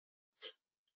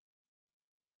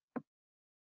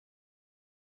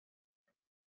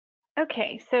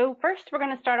Okay, so first we're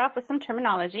going to start off with some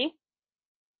terminology.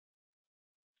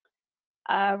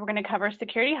 We're going to cover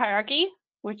security hierarchy,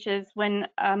 which is when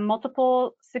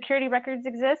multiple security records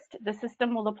exist, the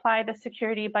system will apply the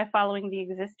security by following the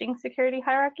existing security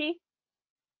hierarchy.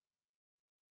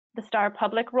 The star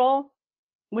public role,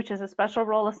 which is a special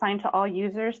role assigned to all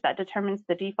users that determines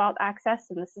the default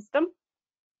access in the system.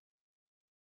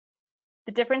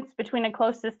 The difference between a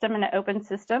closed system and an open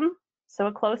system. So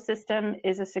a closed system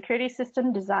is a security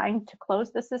system designed to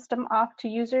close the system off to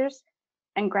users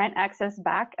and grant access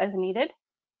back as needed.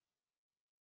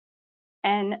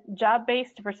 And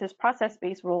job-based versus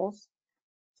process-based roles.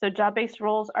 So job-based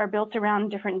roles are built around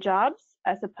different jobs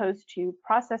as opposed to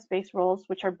process-based roles,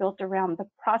 which are built around the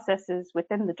processes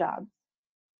within the job.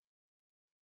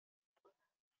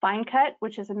 Finecut,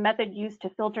 which is a method used to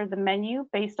filter the menu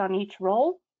based on each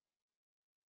role.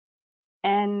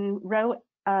 And row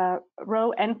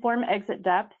end form exit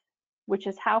depth, which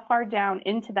is how far down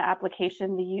into the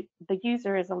application the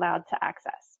user is allowed to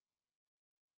access.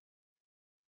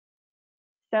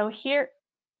 So here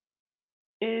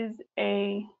is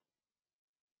I'm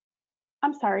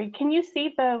sorry, can you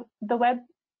see the web?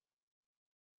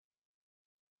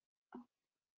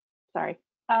 Sorry.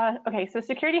 Okay, so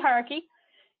security hierarchy.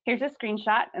 Here's a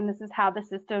screenshot, and this is how the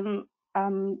system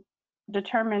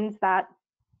determines that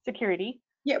security.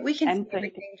 Yeah, we can see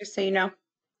everything, just so you know.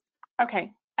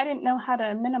 Okay, I didn't know how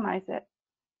to minimize it.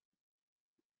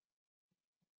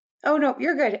 Oh, no,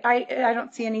 you're good. I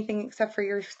don't see anything except for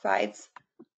your slides.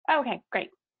 Okay,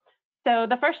 great. So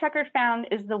the first record found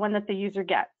is the one that the user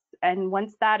gets. And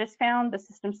once that is found, the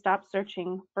system stops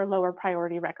searching for lower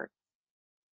priority records.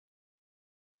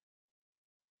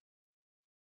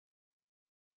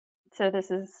 So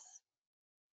this is,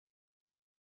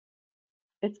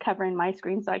 it's covering my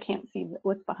screen, so I can't see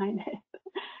what's behind it.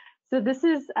 So this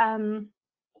is,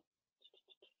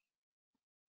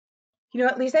 you know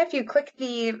what, Lisa, if you click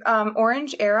the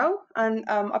orange arrow on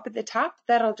up at the top,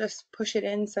 that'll just push it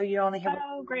in so you only have.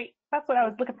 Oh, great. That's what I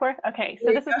was looking for. Okay,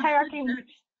 so this is hierarchy in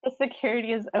which the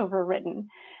security is overwritten.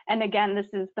 And again,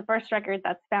 this is the first record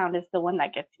that's found is the one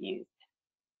that gets used.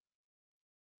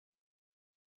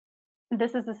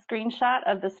 This is a screenshot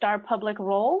of the star public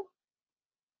role.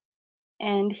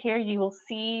 And here you will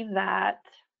see that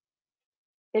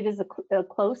it is a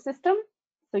closed system.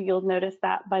 So you'll notice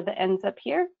that by the ends up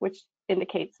here, which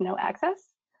indicates no access.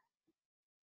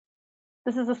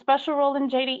 This is a special role in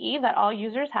JDE that all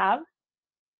users have.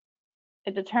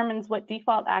 It determines what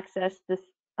default access this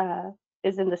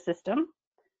is in the system.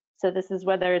 So this is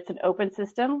whether it's an open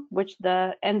system, which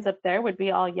the ends up there would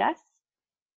be all yes.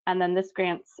 And then this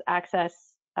grants access.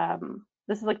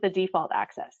 This is like the default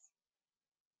access.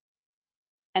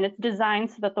 And it's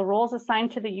designed so that the roles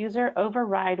assigned to the user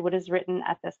override what is written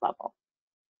at this level.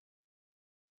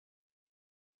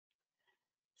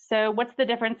 So what's the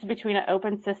difference between an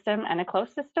open system and a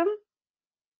closed system?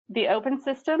 The open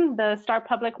system, the star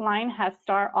public line has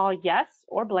star all yes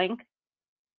or blank,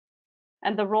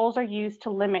 and the roles are used to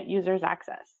limit users'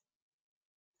 access.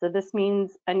 So this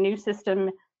means a new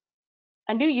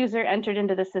user entered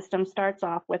into the system starts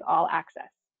off with all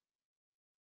access.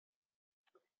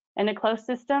 In a closed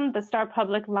system, the star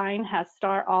public line has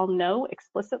star all no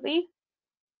explicitly,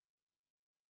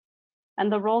 and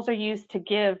the roles are used to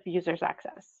give users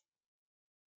access,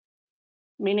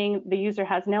 meaning the user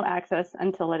has no access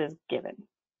until it is given.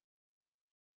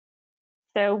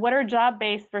 So what are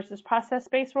job-based versus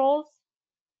process-based roles?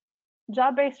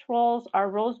 Job-based roles are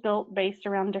roles built based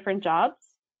around different jobs.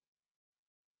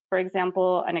 For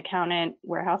example, an accountant,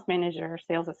 warehouse manager,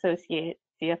 sales associate,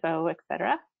 CFO,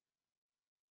 etc.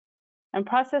 And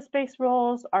process-based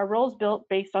roles are roles built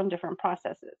based on different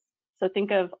processes. So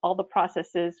think of all the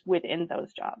processes within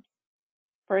those jobs.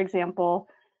 For example,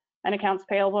 an accounts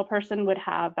payable person would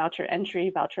have voucher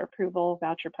entry, voucher approval,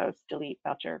 voucher post, delete,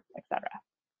 voucher, etc.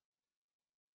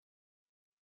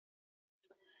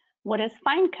 What is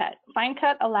Finecut?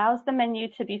 Finecut allows the menu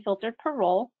to be filtered per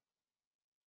role.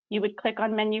 You would click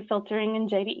on menu filtering in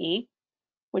JDE,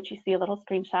 which you see a little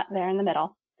screenshot there in the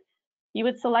middle. You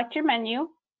would select your menu,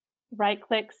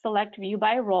 right-click, select view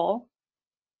by role,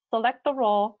 select the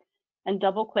role, and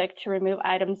double-click to remove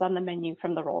items on the menu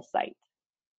from the role site.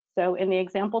 So in the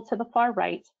example to the far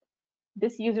right,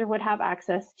 this user would have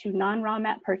access to non-raw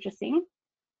mat purchasing,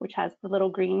 which has the little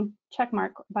green check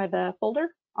mark by the folder,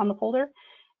 on the folder,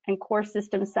 and core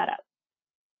system setup.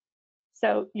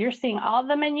 So you're seeing all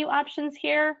the menu options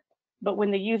here, but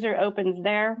when the user opens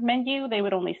their menu, they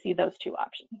would only see those two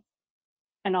options,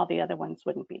 and all the other ones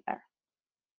wouldn't be there.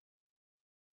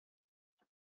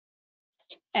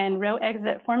 And row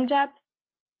exit form depth.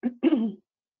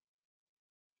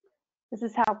 This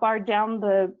is how far down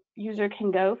the user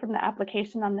can go from the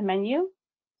application on the menu.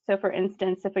 So for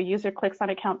instance, if a user clicks on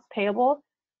accounts payable,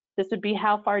 this would be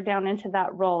how far down into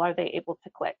that role are they able to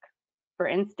click. For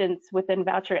instance, within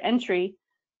voucher entry,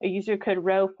 a user could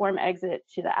row form exit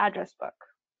to the address book,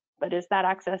 but is that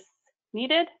access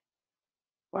needed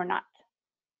or not?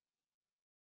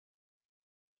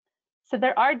 So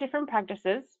there are different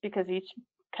practices because each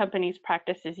company's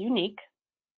practice is unique.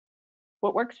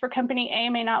 What works for company A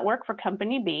may not work for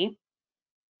company B,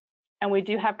 and we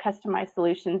do have customized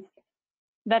solutions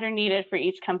that are needed for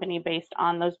each company based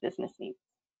on those business needs.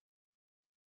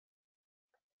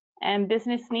 And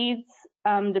business needs,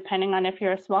 depending on if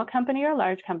you're a small company or a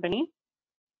large company,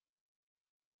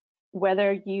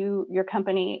 whether your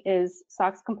company is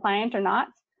SOX compliant or not.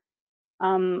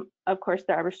 Of course,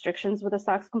 there are restrictions with a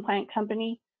SOX compliant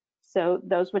company, so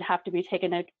those would have to be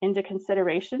taken into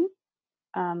consideration,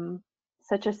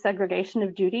 such as segregation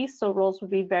of duties, so roles would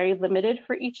be very limited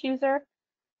for each user,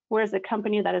 whereas a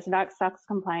company that is not SOX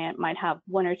compliant might have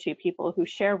one or two people who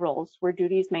share roles where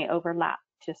duties may overlap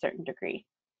to a certain degree.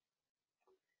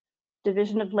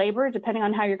 Division of labor, depending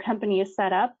on how your company is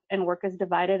set up and work is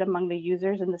divided among the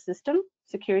users in the system,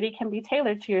 security can be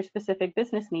tailored to your specific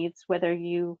business needs, whether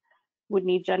you would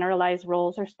need generalized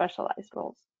roles or specialized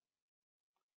roles.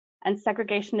 And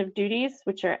segregation of duties,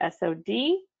 which are SOD,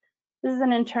 this is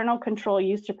an internal control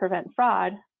used to prevent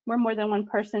fraud, where more than one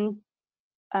person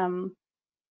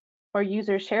or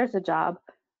user shares a job.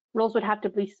 Roles would have to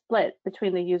be split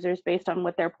between the users based on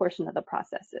what their portion of the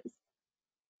process is.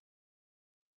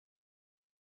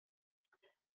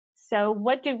 So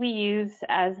what do we use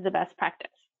as the best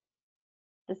practice?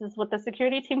 This is what the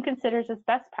security team considers as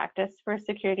best practice for a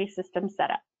security system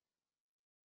setup.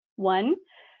 1,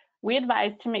 we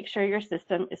advise to make sure your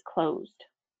system is closed.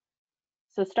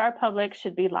 So Star Public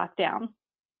should be locked down.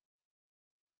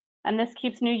 And this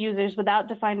keeps new users without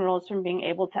defined roles from being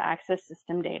able to access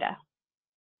system data.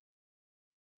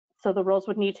 So the roles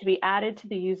would need to be added to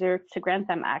the user to grant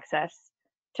them access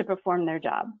to perform their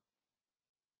job.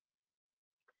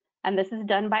 And this is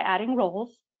done by adding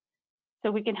roles. So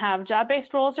we can have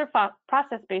job-based roles or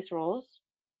process-based roles.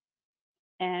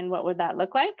 And what would that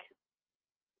look like?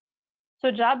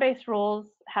 So job-based roles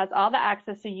has all the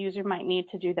access a user might need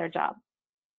to do their job.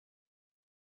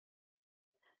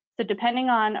 So depending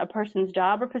on a person's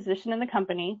job or position in the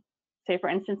company, say for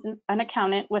instance, an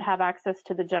accountant would have access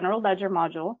to the general ledger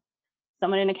module,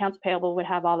 someone in accounts payable would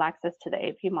have all access to the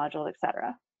AP module,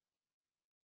 etc.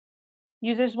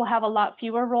 Users will have a lot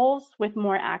fewer roles with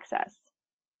more access.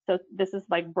 So this is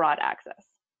like broad access.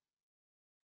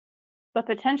 But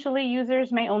potentially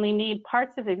users may only need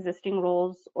parts of existing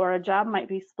roles, or a job might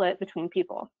be split between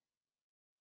people.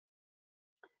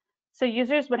 So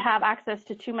users would have access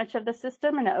to too much of the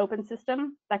system in an open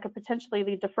system that could potentially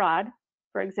lead to fraud.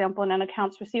 For example, an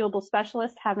accounts receivable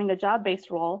specialist having a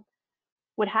job-based role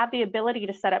would have the ability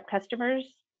to set up customers,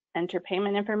 enter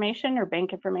payment information or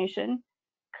bank information,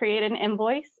 create an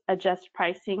invoice, adjust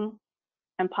pricing,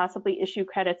 and possibly issue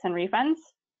credits and refunds,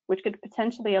 which could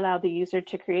potentially allow the user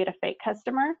to create a fake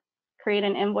customer, create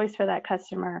an invoice for that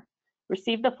customer,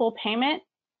 receive the full payment,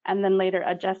 and then later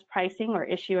adjust pricing or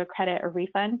issue a credit or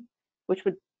refund, which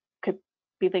could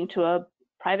be linked to a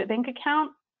private bank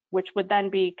account, which would then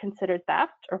be considered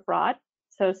theft or fraud.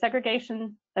 So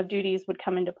segregation of duties would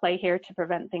come into play here to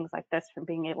prevent things like this from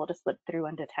being able to slip through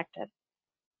undetected.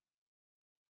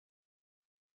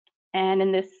 And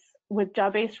in this, with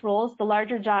job-based roles, the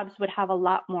larger jobs would have a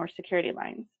lot more security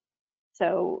lines.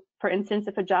 So for instance,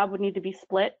 if a job would need to be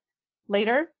split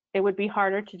later, it would be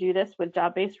harder to do this with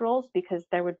job-based roles because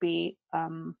there would be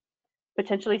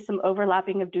potentially some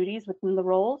overlapping of duties within the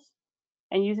roles.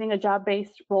 And using a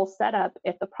job-based role setup,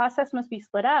 if the process must be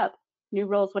split up, new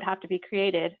roles would have to be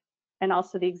created, and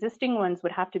also the existing ones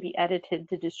would have to be edited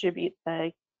to distribute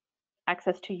the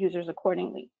access to users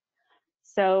accordingly.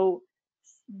 So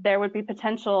there would be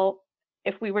potential,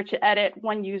 if we were to edit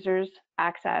one user's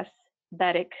access,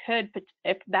 that it could,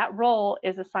 if that role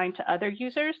is assigned to other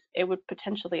users, it would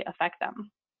potentially affect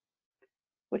them,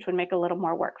 which would make a little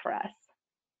more work for us.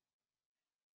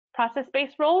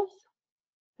 Process-based roles,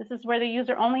 this is where the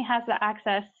user only has the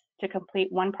access to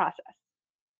complete one process.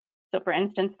 So for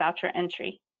instance, voucher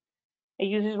entry. The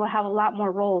users will have a lot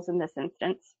more roles in this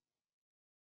instance.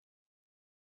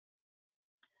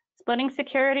 Splitting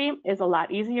security is a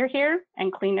lot easier here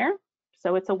and cleaner.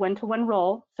 So it's a one-to-one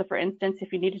role. So for instance,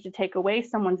 if you needed to take away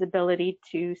someone's ability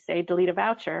to, say, delete a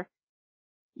voucher,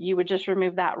 you would just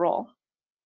remove that role.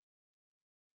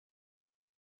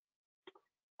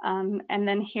 And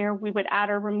then here we would add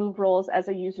or remove roles as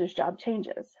a user's job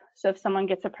changes. So if someone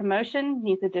gets a promotion,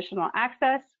 needs additional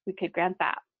access, we could grant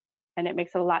that. And it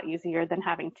makes it a lot easier than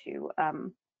having to,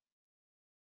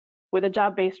 with a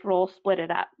job-based role, split it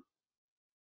up.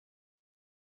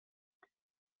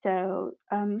 So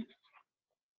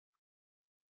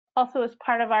also as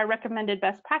part of our recommended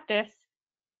best practice,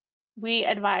 we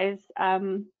advise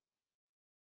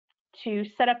to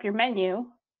set up your menu.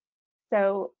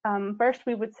 So first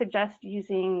we would suggest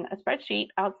using a spreadsheet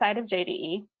outside of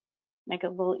JDE, make it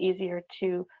a little easier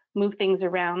to move things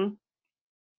around,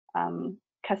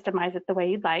 customize it the way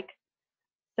you'd like.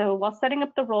 So while setting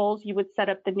up the roles, you would set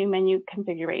up the new menu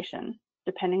configuration,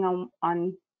 depending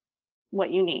on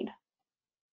what you need.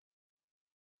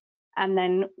 And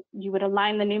then you would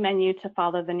align the new menu to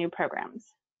follow the new programs.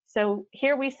 So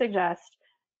here we suggest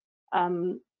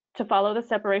to follow the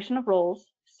separation of roles.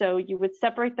 So you would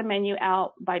separate the menu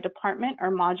out by department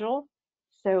or module.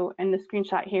 So in the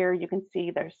screenshot here, you can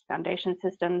see there's foundation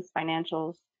systems,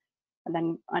 financials, and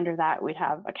then under that we'd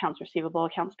have accounts receivable,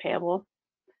 accounts payable.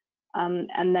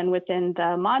 And then within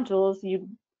the modules, you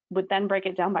would then break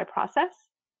it down by process.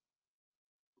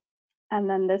 And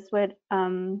then this would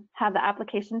have the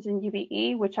applications in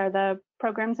UBE, which are the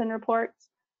programs and reports.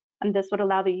 And this would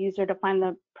allow the user to find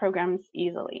the programs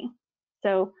easily.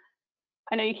 So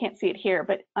I know you can't see it here,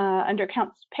 but under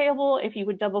accounts payable, if you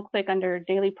would double click under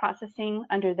daily processing,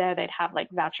 under there they'd have like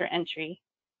voucher entry.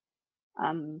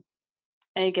 And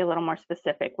you get a little more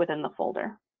specific within the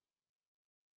folder.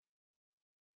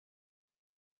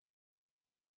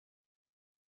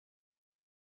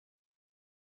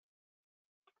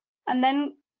 And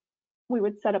then we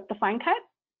would set up the Finecut.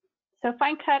 So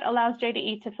Finecut allows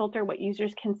JDE to filter what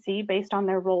users can see based on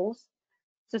their roles.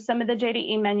 So some of the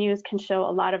JDE menus can show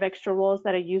a lot of extra roles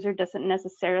that a user doesn't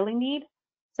necessarily need.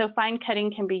 So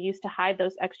Finecutting can be used to hide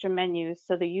those extra menus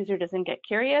so the user doesn't get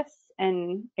curious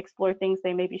and explore things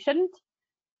they maybe shouldn't.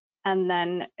 And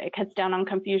then it cuts down on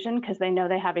confusion because they know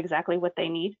they have exactly what they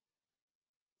need.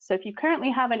 So if you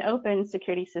currently have an open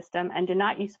security system and do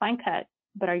not use Finecut,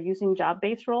 but are using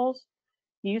job-based roles,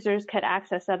 users could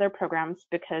access other programs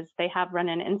because they have run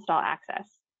and install access.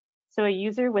 So a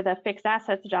user with a fixed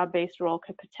assets job-based role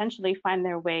could potentially find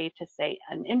their way to, say,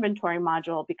 an inventory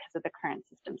module because of the current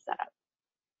system setup.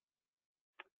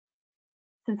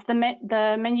 Since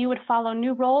the menu would follow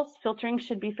new roles, filtering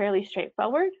should be fairly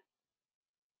straightforward.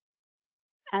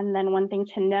 And then one thing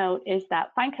to note is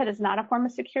that Finecut is not a form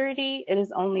of security. It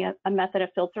is only a method of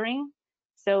filtering.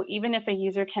 So even if a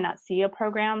user cannot see a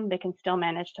program, they can still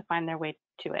manage to find their way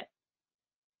to it.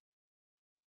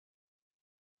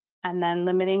 And then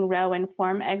limiting row and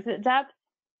form exit depth.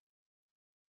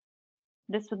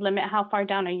 This would limit how far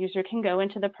down a user can go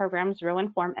into the program's row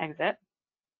and form exit.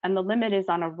 And the limit is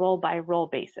on a role-by-role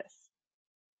basis.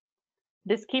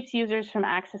 This keeps users from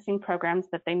accessing programs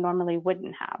that they normally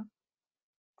wouldn't have.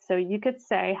 So you could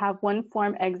say have one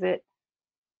form exit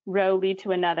row lead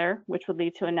to another, which would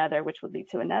lead to another, which would lead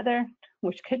to another,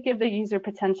 which could give the user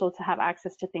potential to have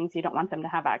access to things you don't want them to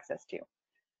have access to.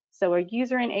 So a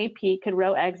user in AP could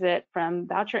row exit from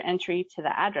voucher entry to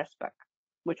the address book,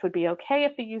 which would be okay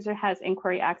if the user has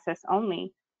inquiry access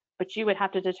only, but you would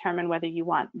have to determine whether you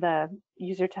want the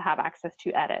user to have access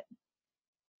to edit.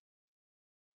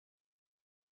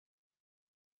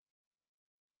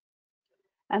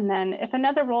 And then if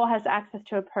another role has access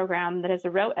to a program that is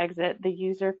a row exit, the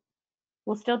user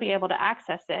will still be able to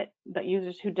access it, but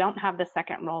users who don't have the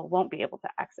second role won't be able to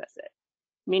access it.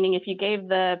 Meaning if you gave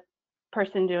the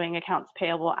person doing accounts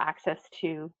payable access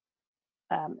to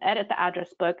edit the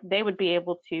address book, they would be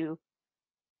able to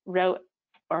row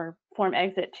or form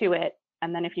exit to it.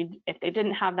 And then if they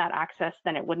didn't have that access,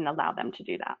 then it wouldn't allow them to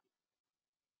do that.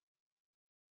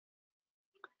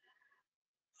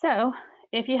 So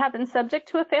if you have been subject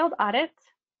to a failed audit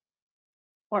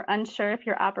or unsure if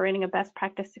you're operating a best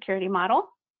practice security model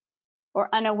or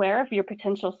unaware of your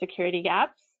potential security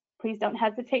gaps, please don't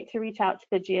hesitate to reach out to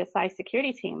the GSI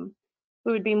security team.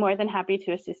 We would be more than happy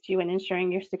to assist you in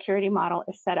ensuring your security model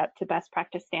is set up to best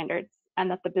practice standards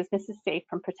and that the business is safe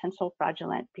from potential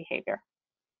fraudulent behavior.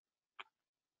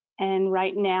 And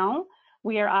right now,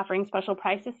 we are offering special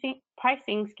pricing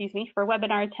for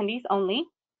webinar attendees only.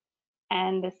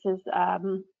 And this is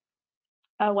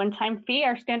a one-time fee.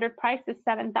 Our standard price is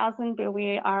 $7,000, but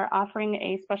we are offering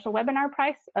a special webinar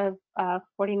price of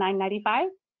 $49.95.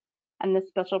 And this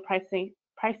special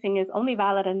pricing is only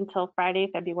valid until Friday,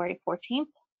 February 14th,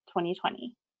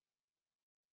 2020.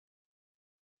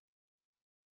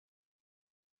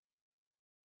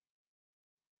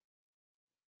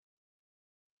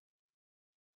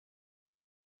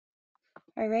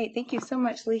 All right, thank you so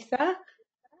much, Lisa.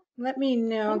 Let me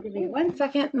know, give me 1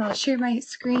 second, and I'll share my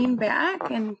screen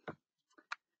back. And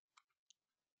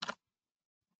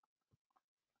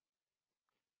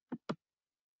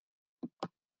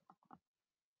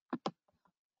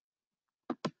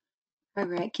all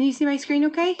right, can you see my screen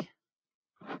okay?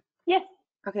 Yes.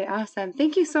 Okay, awesome.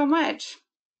 Thank you so much.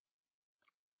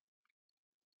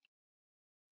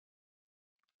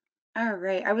 All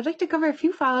right, I would like to cover a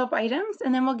few follow-up items,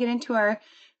 and then we'll get into our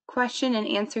question and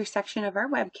answer section of our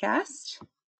webcast.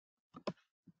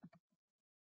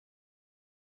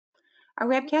 Our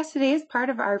webcast today is part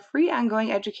of our free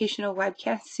ongoing educational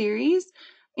webcast series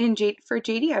for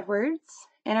JD Edwards,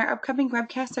 and our upcoming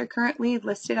webcasts are currently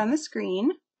listed on the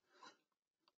screen.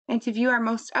 And to view our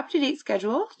most up-to-date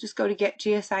schedule, just go to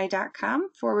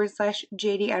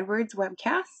getgsi.com/JD Edwards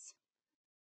webcasts.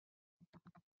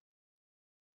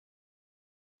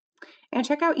 And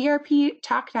check out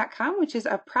erptalk.com, which is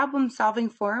a problem-solving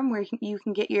forum where you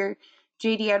can get your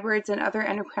JD Edwards and other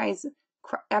enterprise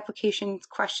applications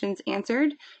questions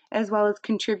answered, as well as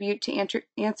contribute to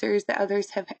answers that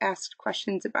others have asked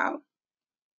questions about.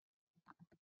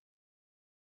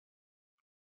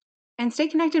 And stay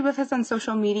connected with us on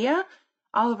social media.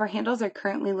 All of our handles are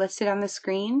currently listed on the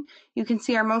screen. You can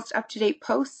see our most up-to-date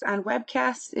posts on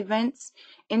webcasts, events,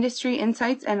 industry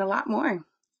insights, and a lot more.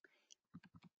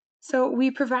 So we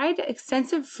provide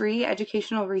extensive free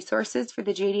educational resources for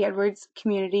the JD Edwards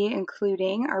community,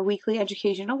 including our weekly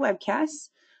educational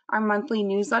webcasts, our monthly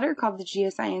newsletter called the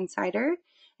GSI Insider,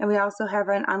 and we also have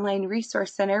an online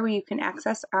resource center where you can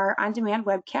access our on-demand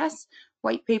webcasts,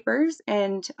 white papers,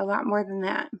 and a lot more than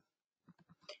that.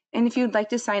 And if you'd like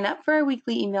to sign up for our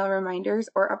weekly email reminders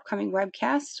or upcoming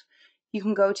webcasts, you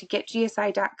can go to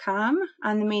getgsi.com.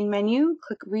 On the main menu,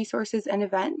 click Resources and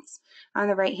Events on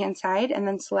the right-hand side, and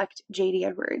then select JD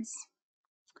Edwards.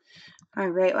 All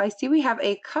right, well, I see we have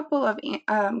a couple of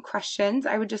questions.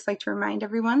 I would just like to remind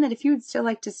everyone that if you would still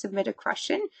like to submit a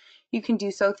question, you can do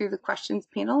so through the questions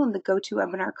panel in the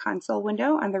GoToWebinar console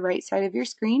window on the right side of your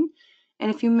screen.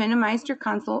 And if you minimized your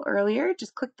console earlier,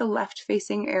 just click the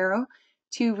left-facing arrow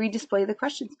to redisplay the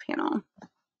questions panel.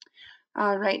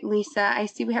 All right, Lisa, I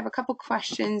see we have a couple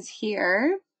questions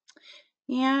here.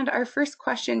 And our first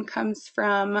question comes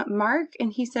from Mark,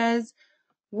 and he says,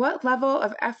 what level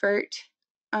of effort,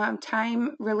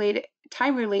 time related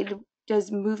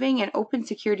does moving an open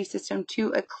security system to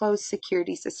a closed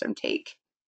security system take?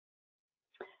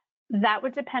 That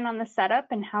would depend on the setup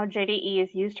and how JDE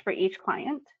is used for each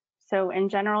client. So in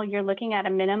general, you're looking at a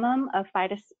minimum of 5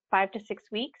 to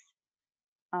 6 weeks.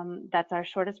 That's our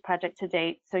shortest project to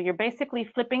date. So you're basically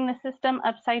flipping the system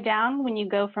upside down when you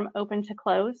go from open to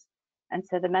close. And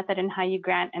so the method and how you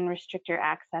grant and restrict your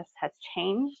access has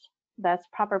changed. Thus,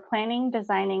 proper planning,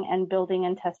 designing, and building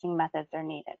and testing methods are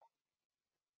needed.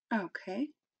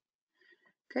 Okay,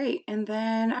 great. And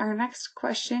then our next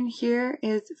question here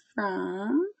is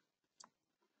from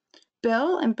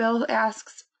Bill, and Bill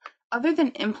asks, other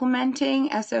than implementing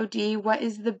SOD, what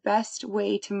is the best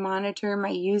way to monitor my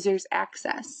users'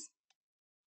 access?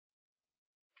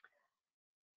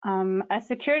 A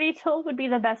security tool would be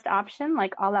the best option,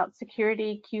 like All-Out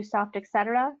Security, QSoft,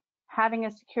 etc. Having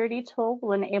a security tool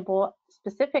will enable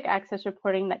specific access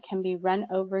reporting that can be run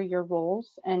over your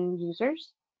roles and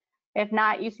users. If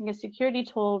not, using a security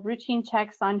tool, routine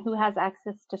checks on who has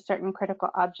access to certain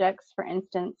critical objects, for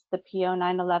instance, the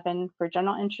P0911 for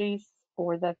journal entries,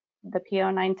 or the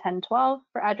P091012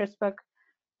 for address book,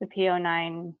 the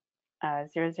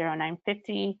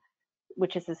P09000950,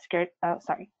 which is the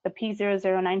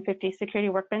P00950 security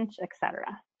workbench,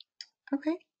 etc.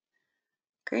 Okay,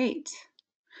 great.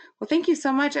 Well, thank you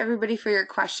so much, everybody, for your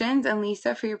questions, and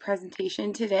Lisa, for your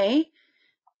presentation today.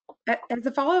 As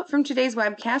a follow-up from today's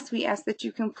webcast, we ask that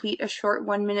you complete a short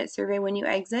 1-minute survey when you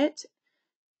exit,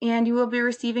 and you will be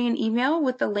receiving an email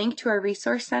with the link to our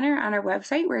resource center on our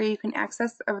website where you can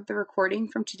access the recording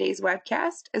from today's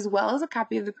webcast, as well as a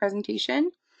copy of the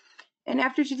presentation. And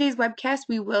after today's webcast,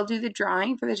 we will do the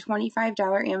drawing for the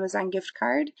 $25 Amazon gift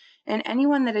card, and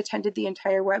anyone that attended the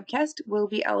entire webcast will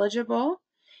be eligible.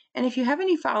 And if you have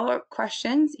any follow-up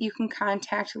questions, you can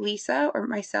contact Lisa or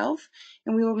myself,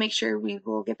 and we will make sure we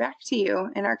will get back to you.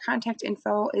 And our contact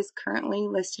info is currently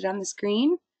listed on the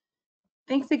screen.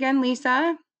 Thanks again,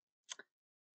 Lisa.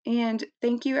 And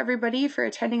thank you, everybody, for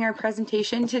attending our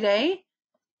presentation today.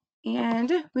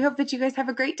 And we hope that you guys have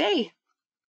a great day.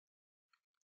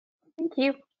 Thank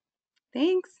you.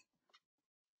 Thanks.